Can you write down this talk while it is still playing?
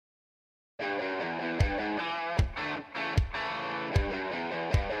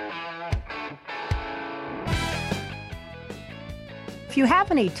If you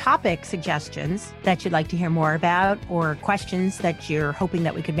have any topic suggestions that you'd like to hear more about or questions that you're hoping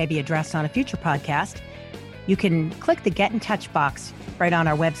that we could maybe address on a future podcast, you can click the Get in Touch box right on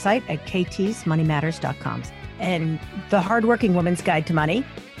our website at ktsmoneymatters.com. And The Hardworking Woman's Guide to Money,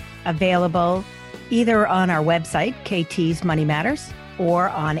 available either on our website, KT's Money Matters, or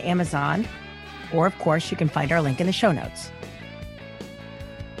on Amazon, or of course, you can find our link in the show notes.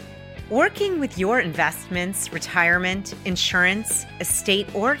 Working with your investments, retirement, insurance, estate,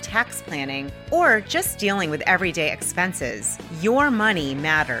 or tax planning, or just dealing with everyday expenses, your money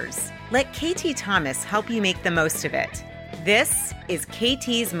matters. Let KT Thomas help you make the most of it. This is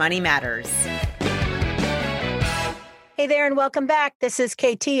KT's Money Matters. Hey there, and welcome back. This is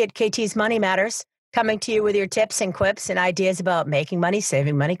KT at KT's Money Matters, coming to you with your tips and quips and ideas about making money,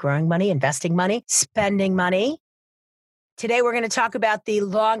 saving money, growing money, investing money, spending money. Today, we're going to talk about the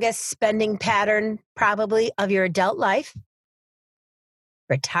longest spending pattern probably of your adult life,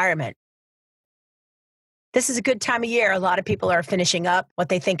 retirement. This is a good time of year. A lot of people are finishing up what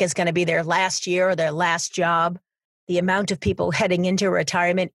they think is going to be their last year or their last job. The amount of people heading into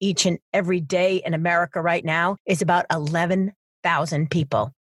retirement each and every day in America right now is about 11,000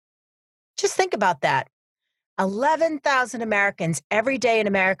 people. Just think about that. 11,000 Americans every day in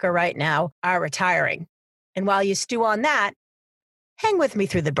America right now are retiring. And while you stew on that, hang with me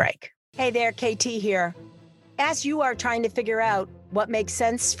through the break. Hey there, KT here. As you are trying to figure out what makes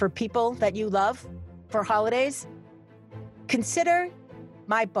sense for people that you love for holidays, consider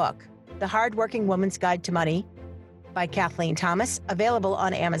my book, The Hardworking Woman's Guide to Money by Kathleen Thomas, available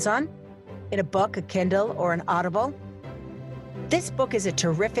on Amazon in a book, a Kindle, or an Audible. This book is a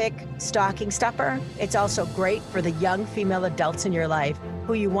terrific stocking stuffer. It's also great for the young female adults in your life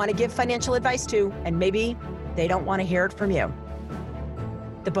who you want to give financial advice to, and maybe they don't want to hear it from you.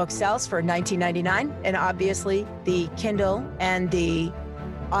 The book sells for $19.99, and obviously the Kindle and the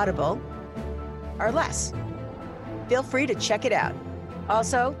Audible are less. Feel free to check it out.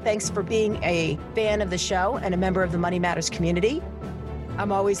 Also, thanks for being a fan of the show and a member of the Money Matters community.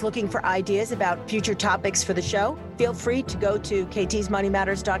 I'm always looking for ideas about future topics for the show. Feel free to go to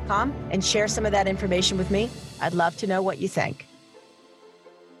ktsmoneymatters.com and share some of that information with me. I'd love to know what you think.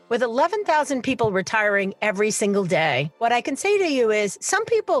 With 11,000 people retiring every single day, what I can say to you is some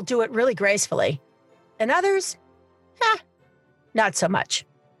people do it really gracefully, and others, not so much.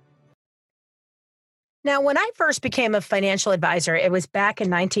 Now, when I first became a financial advisor, it was back in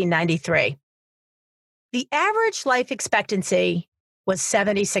 1993. The average life expectancy was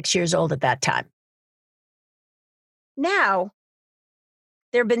 76 years old at that time. Now,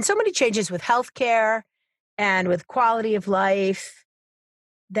 there have been so many changes with healthcare and with quality of life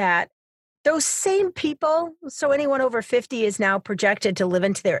that those same people, so anyone over 50 is now projected to live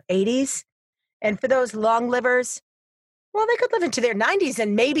into their 80s. And for those long livers, well, they could live into their 90s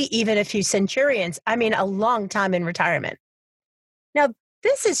and maybe even a few centurions. I mean, a long time in retirement. Now,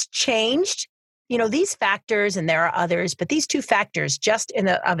 this has changed. You know, these factors, and there are others, but these two factors just in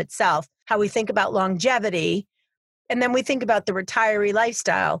and of itself, how we think about longevity, and then we think about the retiree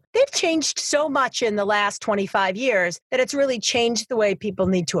lifestyle, they've changed so much in the last 25 years that it's really changed the way people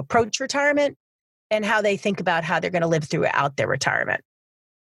need to approach retirement and how they think about how they're going to live throughout their retirement.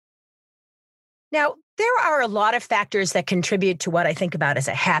 Now, there are a lot of factors that contribute to what I think about as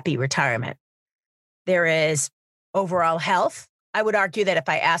a happy retirement. There is overall health. I would argue that if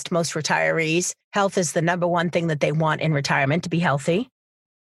I asked most retirees, health is the number one thing that they want in retirement, to be healthy.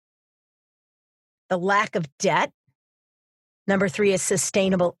 The lack of debt. Number 3 is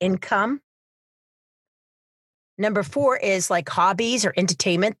sustainable income. Number 4 is like hobbies or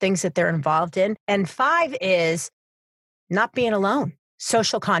entertainment, things that they're involved in. And 5 is not being alone,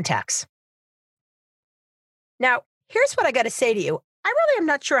 social contacts. Now, here's what I got to say to you. I really am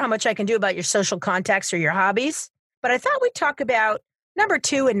not sure how much I can do about your social contacts or your hobbies, but I thought we'd talk about number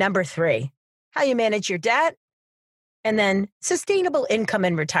 2 and number 3, how you manage your debt, and then sustainable income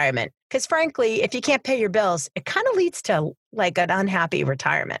in retirement. Because frankly, if you can't pay your bills, it kind of leads to like an unhappy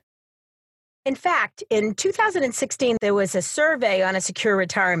retirement. In fact, in 2016, there was a survey on a secure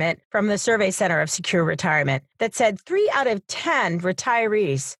retirement from the Survey Center of Secure Retirement that said 3 out of 10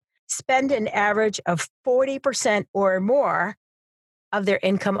 retirees spend an average of 40% or more of their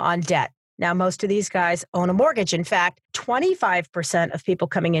income on debt. Now, most of these guys own a mortgage. In fact, 25% of people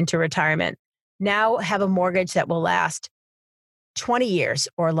coming into retirement now have a mortgage that will last 20 years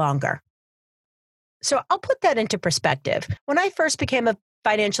or longer. So I'll put that into perspective. When I first became a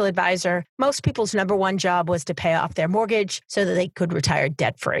financial advisor, most people's number one job was to pay off their mortgage so that they could retire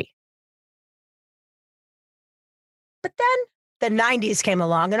debt-free. But then the 90s came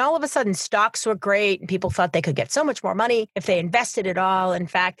along and all of a sudden stocks were great and people thought they could get so much more money if they invested it all. In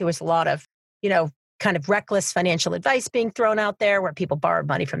fact, there was a lot of, kind of reckless financial advice being thrown out there where people borrowed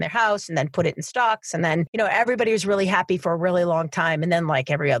money from their house and then put it in stocks. And then, everybody was really happy for a really long time. And then like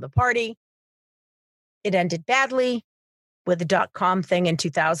every other party, it ended badly with the dot-com thing in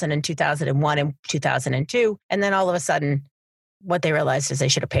 2000 and 2001 and 2002. And then all of a sudden, what they realized is they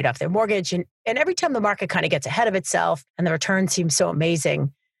should have paid off their mortgage. And every time the market kind of gets ahead of itself and the return seems so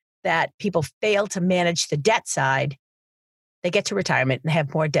amazing that people fail to manage the debt side, they get to retirement and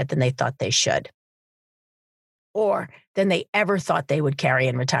have more debt than they thought they should, or than they ever thought they would carry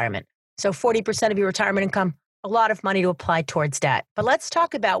in retirement. So 40% of your retirement income, a lot of money to apply towards debt. But let's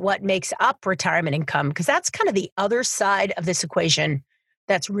talk about what makes up retirement income, because that's kind of the other side of this equation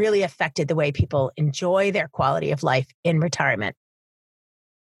that's really affected the way people enjoy their quality of life in retirement.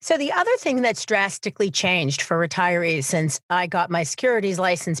 So the other thing that's drastically changed for retirees since I got my securities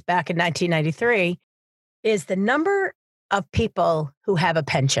license back in 1993 is the number of people who have a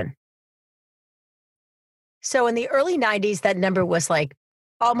pension. So in the early 90s, that number was like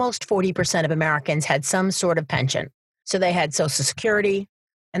almost 40% of Americans had some sort of pension. So they had Social Security,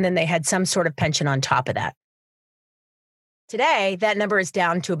 and then they had some sort of pension on top of that. Today, that number is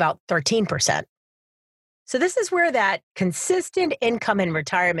down to about 13%. So this is where that consistent income in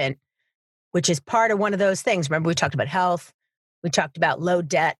retirement, which is part of one of those things. Remember, we talked about health, we talked about low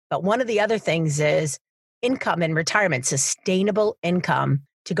debt, but one of the other things is income in retirement, sustainable income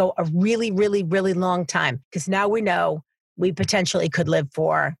to go a really, really, really long time. Because now we know we potentially could live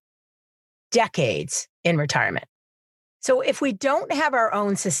for decades in retirement. So if we don't have our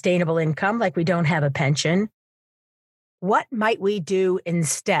own sustainable income, like we don't have a pension, what might we do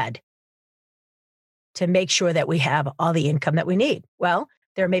instead to make sure that we have all the income that we need? Well,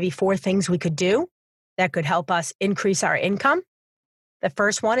 there are maybe 4 things we could do that could help us increase our income. The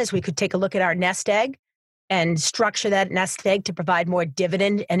first one is we could take a look at our nest egg and structure that nest egg to provide more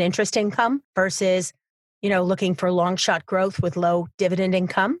dividend and interest income versus, looking for long shot growth with low dividend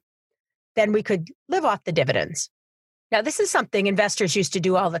income. Then we could live off the dividends. Now, this is something investors used to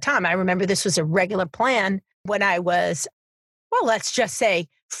do all the time. I remember this was a regular plan when I was, let's just say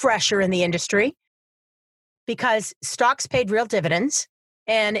fresher in the industry, because stocks paid real dividends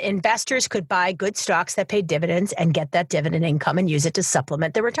and investors could buy good stocks that paid dividends and get that dividend income and use it to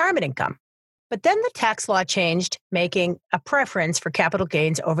supplement their retirement income. But then the tax law changed, making a preference for capital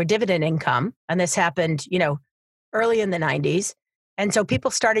gains over dividend income. And this happened, early in the 90s. And so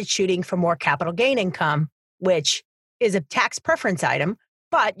people started shooting for more capital gain income, which is a tax preference item,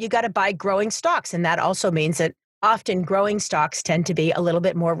 but you got to buy growing stocks. And that also means that often growing stocks tend to be a little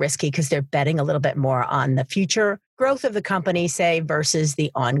bit more risky because they're betting a little bit more on the future growth of the company, say, versus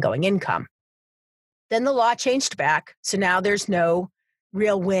the ongoing income. Then the law changed back. So now there's no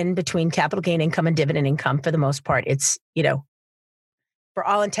real win between capital gain income and dividend income. For the most part, it's, for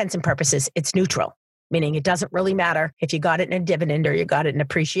all intents and purposes, it's neutral, meaning it doesn't really matter if you got it in a dividend or you got it in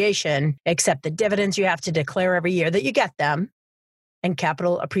appreciation, except the dividends you have to declare every year that you get them. And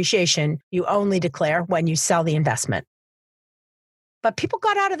capital appreciation, you only declare when you sell the investment. But people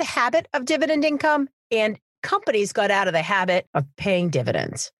got out of the habit of dividend income and companies got out of the habit of paying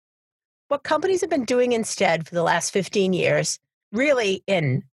dividends. What companies have been doing instead for the last 15 years, really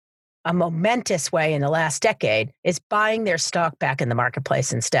in a momentous way in the last decade, is buying their stock back in the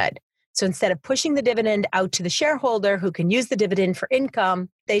marketplace instead. So instead of pushing the dividend out to the shareholder who can use the dividend for income,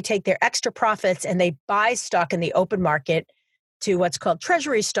 they take their extra profits and they buy stock in the open market to what's called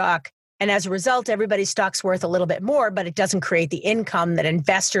treasury stock. And as a result, everybody's stock's worth a little bit more, but it doesn't create the income that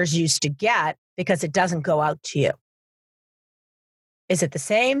investors used to get because it doesn't go out to you. Is it the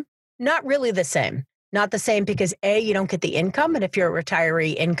same? Not really the same. Not the same because A, you don't get the income. And if you're a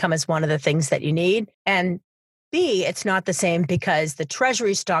retiree, income is one of the things that you need. And B, it's not the same because the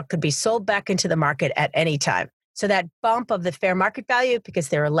treasury stock could be sold back into the market at any time. So that bump of the fair market value, because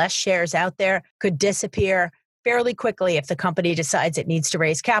there are less shares out there, could disappear fairly quickly if the company decides it needs to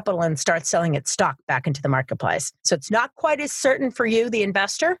raise capital and start selling its stock back into the marketplace. So it's not quite as certain for you, the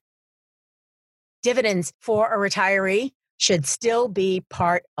investor. Dividends for a retiree should still be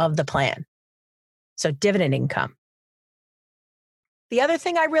part of the plan. So dividend income. The other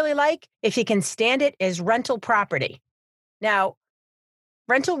thing I really like, if you can stand it, is rental property. Now,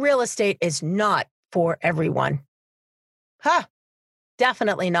 rental real estate is not for everyone.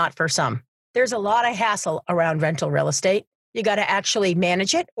 Definitely not for some. There's a lot of hassle around rental real estate. You got to actually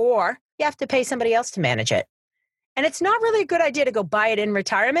manage it, or you have to pay somebody else to manage it. And it's not really a good idea to go buy it in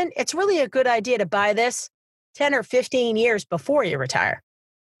retirement. It's really a good idea to buy this 10 or 15 years before you retire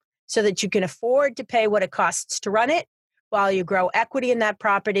so that you can afford to pay what it costs to run it, while you grow equity in that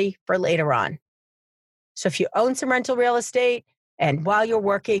property for later on. So if you own some rental real estate and while you're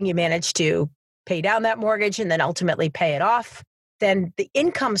working, you manage to pay down that mortgage and then ultimately pay it off, then the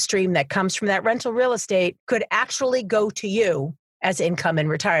income stream that comes from that rental real estate could actually go to you as income in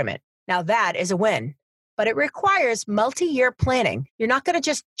retirement. Now that is a win, but it requires multi-year planning. You're not going to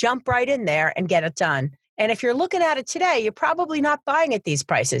just jump right in there and get it done. And if you're looking at it today, you're probably not buying at these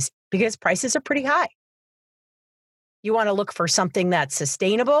prices because prices are pretty high. You want to look for something that's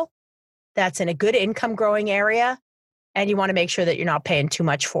sustainable, that's in a good income growing area, and you want to make sure that you're not paying too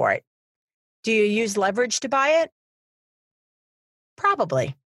much for it. Do you use leverage to buy it?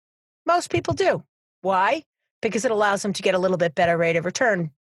 Probably. Most people do. Why? Because it allows them to get a little bit better rate of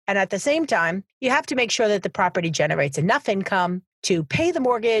return. And at the same time, you have to make sure that the property generates enough income to pay the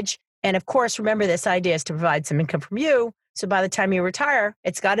mortgage. And of course, remember, this idea is to provide some income from you. So by the time you retire,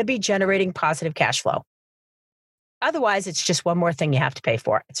 it's got to be generating positive cash flow. Otherwise, it's just one more thing you have to pay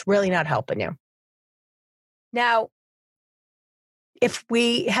for. It's really not helping you. Now, if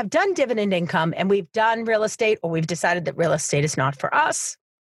we have done dividend income and we've done real estate, or we've decided that real estate is not for us,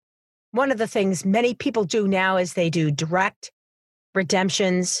 one of the things many people do now is they do direct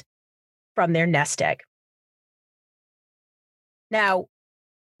redemptions from their nest egg. Now,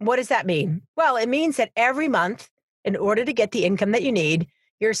 what does that mean? Well, it means that every month, in order to get the income that you need,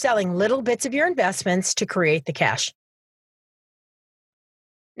 you're selling little bits of your investments to create the cash.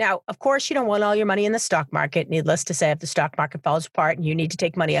 Now, of course, you don't want all your money in the stock market. Needless to say, if the stock market falls apart and you need to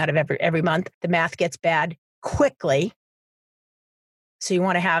take money out of every month, the math gets bad quickly. So you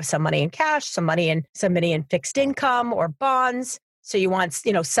want to have some money in cash, some money in fixed income or bonds. So you want,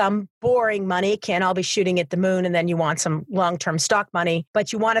 some boring money. Can't all be shooting at the moon. And then you want some long-term stock money.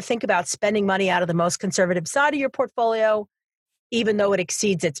 But you want to think about spending money out of the most conservative side of your portfolio, even though it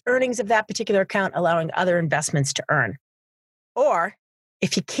exceeds its earnings of that particular account, allowing other investments to earn. Or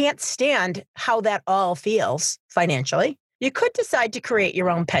if you can't stand how that all feels financially, you could decide to create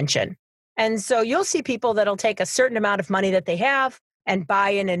your own pension. And so you'll see people that'll take a certain amount of money that they have and buy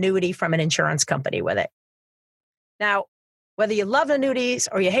an annuity from an insurance company with it. Now, whether you love annuities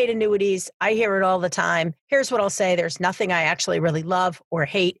or you hate annuities, I hear it all the time. Here's what I'll say. There's nothing I actually really love or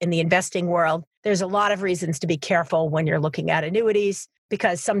hate in the investing world. There's a lot of reasons to be careful when you're looking at annuities,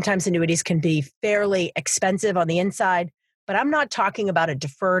 because sometimes annuities can be fairly expensive on the inside. But I'm not talking about a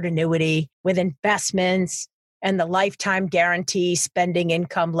deferred annuity with investments and the lifetime guarantee, spending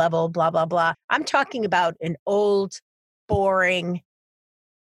income level, blah, blah, blah. I'm talking about an old, boring,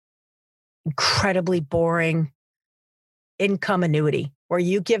 incredibly boring income annuity where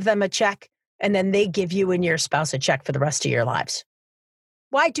you give them a check and then they give you and your spouse a check for the rest of your lives.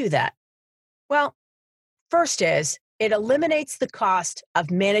 Why do that? Well, first is it eliminates the cost of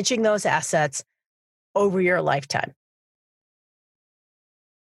managing those assets over your lifetime.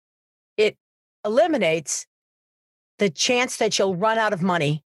 It eliminates the chance that you'll run out of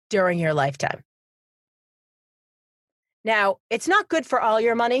money during your lifetime. Now, it's not good for all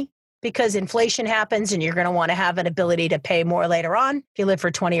your money because inflation happens and you're going to want to have an ability to pay more later on if you live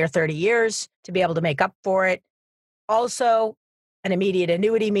for 20 or 30 years to be able to make up for it. Also, an immediate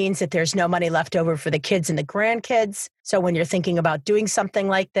annuity means that there's no money left over for the kids and the grandkids. So when you're thinking about doing something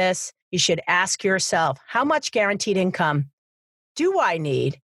like this, you should ask yourself, how much guaranteed income do I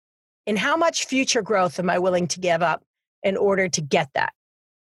need? And how much future growth am I willing to give up in order to get that?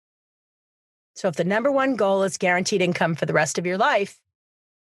 So if the number one goal is guaranteed income for the rest of your life,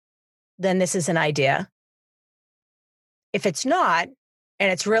 then this is an idea. If it's not,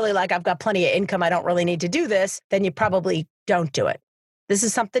 and it's really like I've got plenty of income, I don't really need to do this, then you probably don't do it. This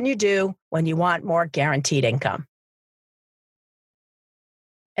is something you do when you want more guaranteed income.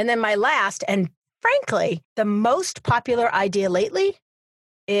 And then my last, and frankly, the most popular idea lately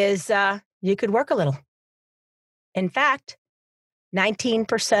is you could work a little. In fact,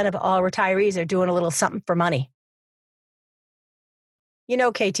 19% of all retirees are doing a little something for money. You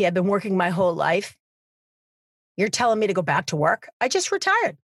know, Katie, I've been working my whole life. You're telling me to go back to work? I just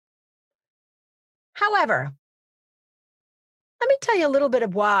retired. However, let me tell you a little bit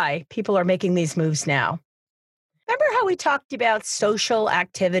of why people are making these moves now. Remember how we talked about social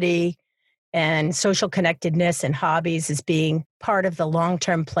activity and social connectedness and hobbies as being part of the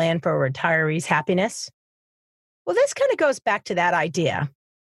long-term plan for a retiree's happiness? Well, this kind of goes back to that idea.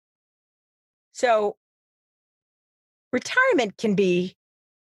 So retirement can be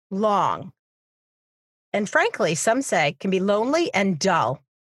long. And frankly, some say can be lonely and dull.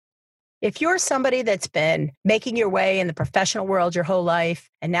 If you're somebody that's been making your way in the professional world your whole life,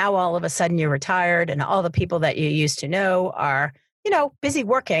 and now all of a sudden you're retired and all the people that you used to know are, busy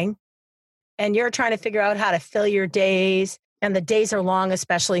working, and you're trying to figure out how to fill your days, and the days are long,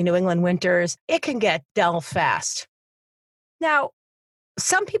 especially New England winters, it can get dull fast. Now,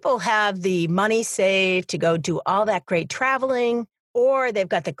 some people have the money saved to go do all that great traveling, or they've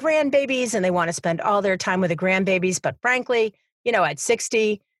got the grandbabies and they want to spend all their time with the grandbabies. But frankly, at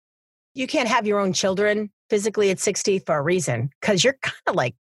 60, you can't have your own children physically at 60 for a reason, because you're kind of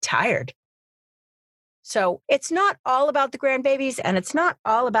like tired. So it's not all about the grandbabies and it's not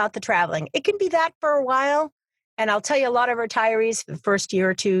all about the traveling. It can be that for a while. And I'll tell you, a lot of retirees for the first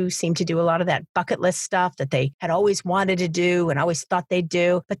year or two seem to do a lot of that bucket list stuff that they had always wanted to do and always thought they'd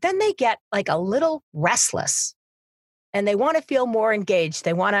do. But then they get like a little restless and they want to feel more engaged.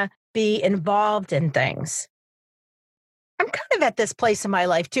 They want to be involved in things. I'm kind of at this place in my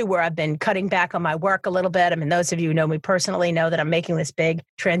life too, where I've been cutting back on my work a little bit. I mean, those of you who know me personally know that I'm making this big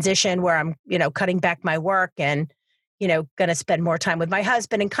transition where I'm, cutting back my work and, going to spend more time with my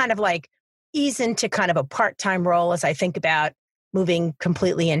husband and kind of like ease into kind of a part-time role as I think about moving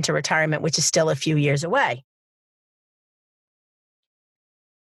completely into retirement, which is still a few years away.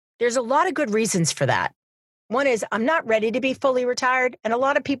 There's a lot of good reasons for that. One is I'm not ready to be fully retired. And a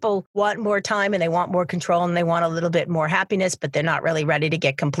lot of people want more time and they want more control and they want a little bit more happiness, but they're not really ready to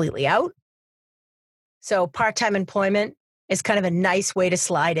get completely out. So part-time employment is kind of a nice way to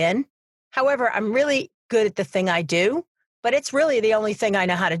slide in. However, I'm really good at the thing I do, but it's really the only thing I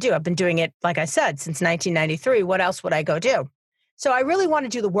know how to do. I've been doing it, like I said, since 1993. What else would I go do? So I really want to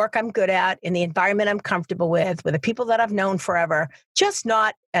do the work I'm good at in the environment I'm comfortable with the people that I've known forever, just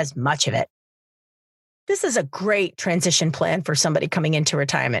not as much of it. This is a great transition plan for somebody coming into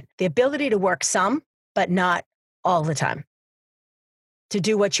retirement. The ability to work some, but not all the time. To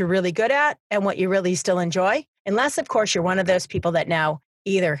do what you're really good at and what you really still enjoy. Unless, of course, you're one of those people that now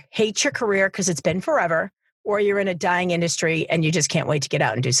either hate your career because it's been forever, or you're in a dying industry and you just can't wait to get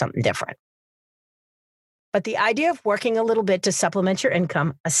out and do something different. But the idea of working a little bit to supplement your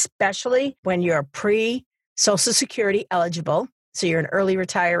income, especially when you're pre-Social Security eligible, so you're an early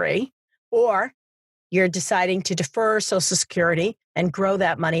retiree, or you're deciding to defer Social Security and grow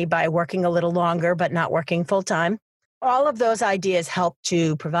that money by working a little longer, but not working full time. All of those ideas help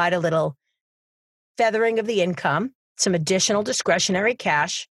to provide a little feathering of the income, some additional discretionary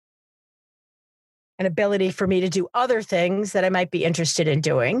cash, an ability for me to do other things that I might be interested in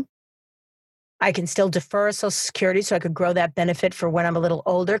doing. I can still defer Social Security so I could grow that benefit for when I'm a little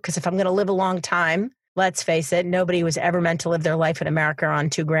older, because if I'm going to live a long time, let's face it, nobody was ever meant to live their life in America on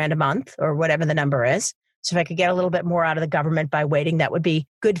 $2,000 a month or whatever the number is. So if I could get a little bit more out of the government by waiting, that would be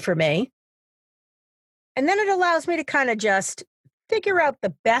good for me. And then it allows me to kind of just figure out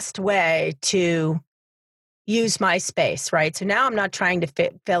the best way to use my space, right? So now I'm not trying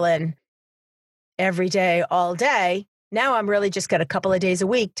to fill in every day, all day. Now I'm really just got a couple of days a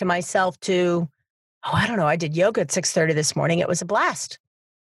week to myself to, I don't know, I did yoga at 6:30 this morning. It was a blast.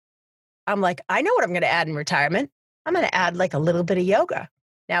 I'm like, I know what I'm going to add in retirement. I'm going to add like a little bit of yoga.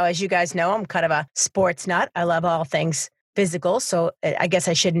 Now, as you guys know, I'm kind of a sports nut. I love all things physical. So I guess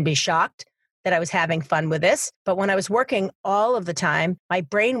I shouldn't be shocked that I was having fun with this. But when I was working all of the time, my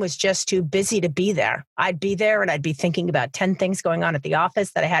brain was just too busy to be there. I'd be there and I'd be thinking about 10 things going on at the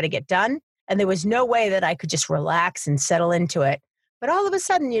office that I had to get done. And there was no way that I could just relax and settle into it. But all of a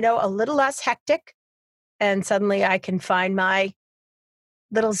sudden, a little less hectic. And suddenly I can find my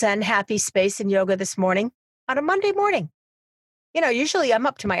little Zen happy space in yoga this morning on a Monday morning. Usually I'm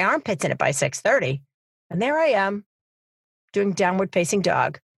up to my armpits in it by 6:30. And there I am doing downward facing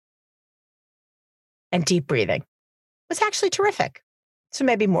dog and deep breathing. It was actually terrific. So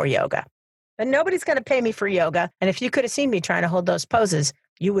maybe more yoga. But nobody's going to pay me for yoga. And if you could have seen me trying to hold those poses,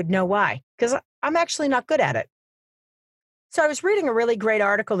 you would know why, because I'm actually not good at it. So I was reading a really great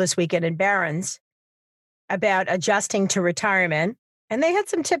article this weekend in Barron's about adjusting to retirement. And they had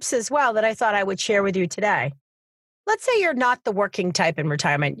some tips as well that I thought I would share with you today. Let's say you're not the working type in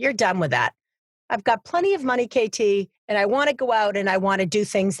retirement. You're done with that. I've got plenty of money, KT, and I want to go out and I want to do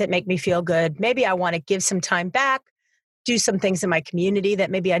things that make me feel good. Maybe I want to give some time back, do some things in my community that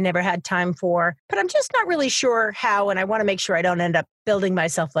maybe I never had time for, but I'm just not really sure how, and I want to make sure I don't end up building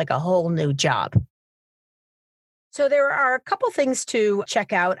myself like a whole new job. So there are a couple things to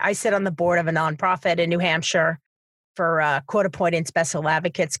check out. I sit on the board of a nonprofit in New Hampshire for court-appointed special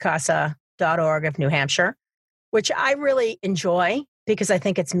advocates, CASA.org of New Hampshire, which I really enjoy because I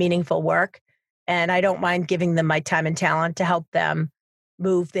think it's meaningful work. And I don't mind giving them my time and talent to help them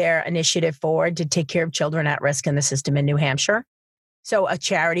move their initiative forward to take care of children at risk in the system in New Hampshire. So a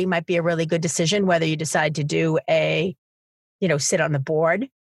charity might be a really good decision, whether you decide to do sit on the board.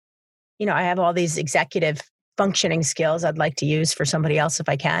 I have all these executive functioning skills I'd like to use for somebody else if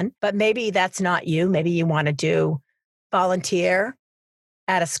I can. But maybe that's not you. Maybe you want to do volunteer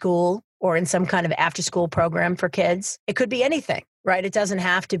at a school or in some kind of after-school program for kids. It could be anything, right? It doesn't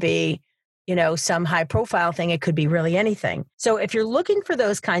have to be, some high-profile thing. It could be really anything. So if you're looking for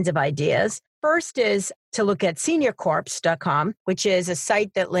those kinds of ideas, first is to look at seniorcorps.com, which is a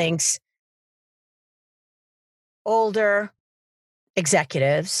site that links older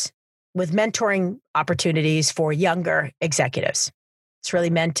executives with mentoring opportunities for younger executives. It's really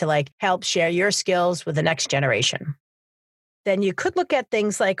meant to help share your skills with the next generation. Then you could look at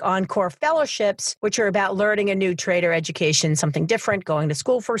things like Encore Fellowships, which are about learning a new trade or education, something different, going to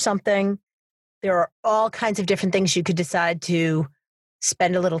school for something. There are all kinds of different things you could decide to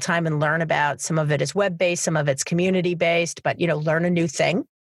spend a little time and learn about. Some of it is web-based, some of it's community-based, but, learn a new thing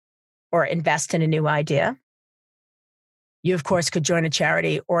or invest in a new idea. You, of course, could join a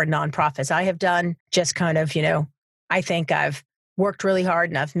charity or a nonprofit, as I have done. Just kind of, I think I've worked really hard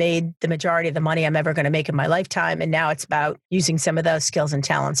and I've made the majority of the money I'm ever going to make in my lifetime. And now it's about using some of those skills and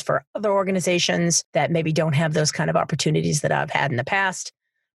talents for other organizations that maybe don't have those kind of opportunities that I've had in the past.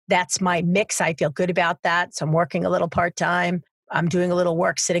 That's my mix. I feel good about that. So I'm working a little part-time. I'm doing a little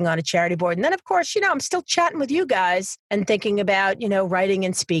work sitting on a charity board. And then, of course, I'm still chatting with you guys and thinking about, writing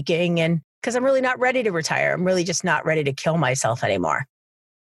and speaking. And because I'm really not ready to retire. I'm really just not ready to kill myself anymore.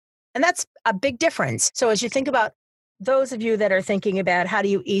 And that's a big difference. So as you think about those of you that are thinking about how do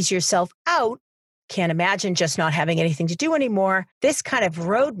you ease yourself out, can't imagine just not having anything to do anymore, this kind of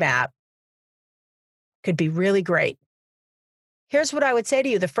roadmap could be really great. Here's what I would say to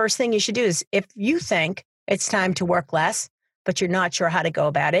you. The first thing you should do is if you think it's time to work less, but you're not sure how to go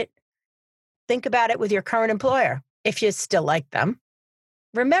about it, think about it with your current employer, if you still like them.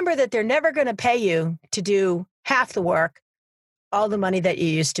 Remember that they're never going to pay you to do half the work, all the money that you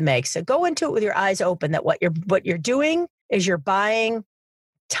used to make. So go into it with your eyes open that what you're doing is you're buying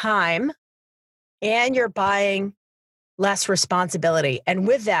time and you're buying less responsibility. And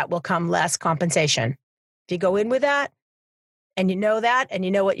with that will come less compensation. If you go in with that and you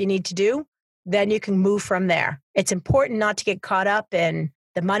know what you need to do, then you can move from there. It's important not to get caught up in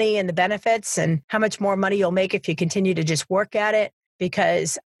the money and the benefits and how much more money you'll make if you continue to just work at it.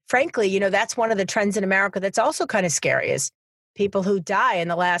 Because frankly, that's one of the trends in America that's also kind of scary is people who die in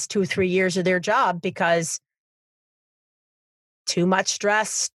the last 2-3 years of their job because too much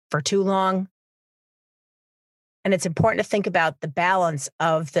stress for too long. And it's important to think about the balance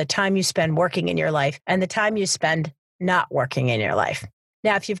of the time you spend working in your life and the time you spend not working in your life.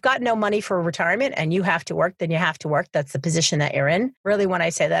 Now, if you've got no money for retirement and you have to work, then you have to work. That's the position that you're in. Really, when I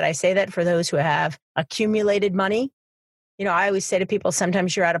say that for those who have accumulated money. I always say to people,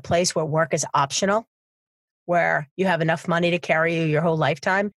 sometimes you're at a place where work is optional, where you have enough money to carry you your whole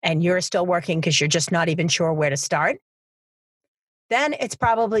lifetime and you're still working because you're just not even sure where to start. Then it's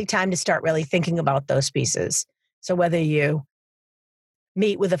probably time to start really thinking about those pieces. So whether you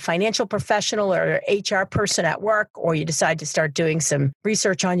meet with a financial professional or HR person at work, or you decide to start doing some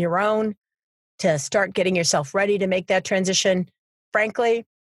research on your own to start getting yourself ready to make that transition, frankly,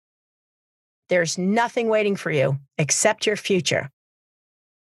 there's nothing waiting for you except your future.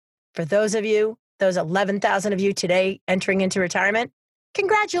 For those of you, those 11,000 of you today entering into retirement,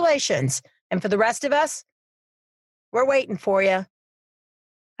 congratulations. And for the rest of us, we're waiting for you.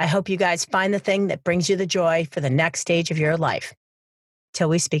 I hope you guys find the thing that brings you the joy for the next stage of your life. Till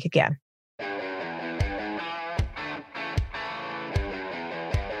we speak again.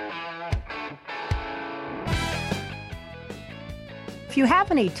 If you have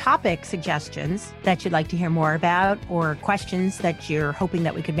any topic suggestions that you'd like to hear more about or questions that you're hoping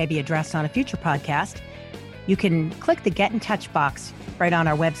that we could maybe address on a future podcast, you can click the Get in Touch box right on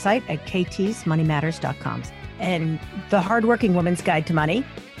our website at ktsmoneymatters.com. And The Hardworking Woman's Guide to Money,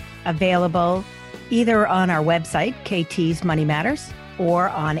 available either on our website, KT's Money Matters, or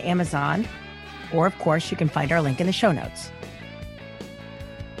on Amazon, or of course, you can find our link in the show notes.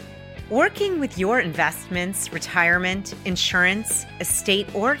 Working with your investments, retirement, insurance, estate,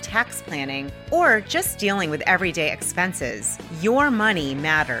 or tax planning, or just dealing with everyday expenses, your money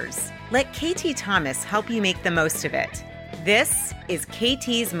matters. Let KT Thomas help you make the most of it. This is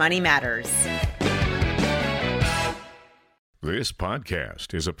KT's Money Matters. This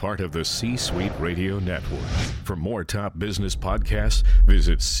podcast is a part of the C-Suite Radio Network. For more top business podcasts,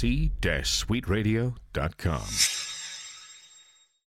 visit c-suiteradio.com.